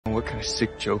What kind of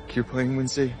sick joke you're playing,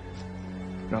 Wednesday?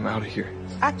 And I'm out of here.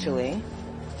 Actually,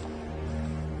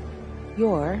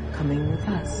 you're coming with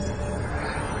us.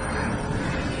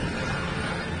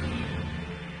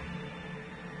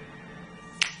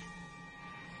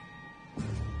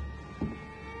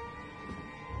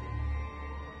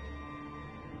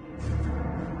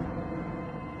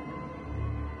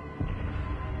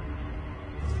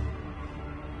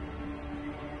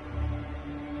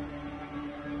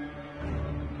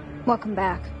 Welcome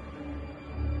back.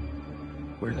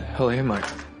 Where the hell am I?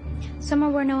 Somewhere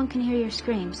where no one can hear your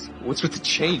screams. What's with the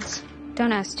chains?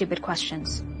 Don't ask stupid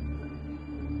questions.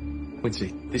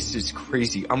 Wednesday, this is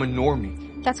crazy. I'm a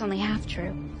normie. That's only half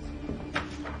true.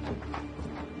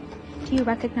 Do you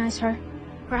recognize her?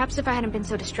 Perhaps if I hadn't been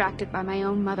so distracted by my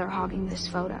own mother hogging this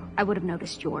photo, I would have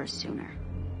noticed yours sooner.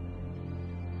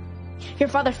 Your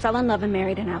father fell in love and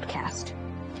married an outcast.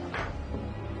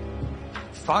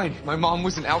 Fine, my mom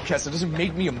was an outcast. That doesn't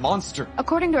make me a monster.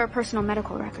 According to her personal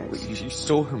medical records. Wait, you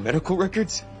stole her medical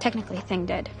records? Technically, Thing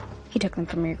did. He took them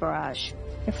from your garage.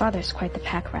 Your father's quite the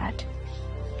pack rat.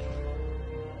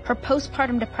 Her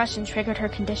postpartum depression triggered her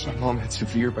condition. My mom had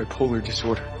severe bipolar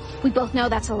disorder. We both know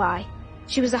that's a lie.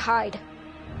 She was a hide.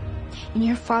 And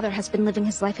your father has been living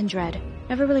his life in dread.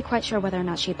 Never really quite sure whether or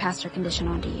not she had passed her condition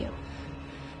on to you.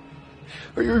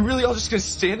 Are you really all just gonna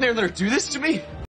stand there and let her do this to me?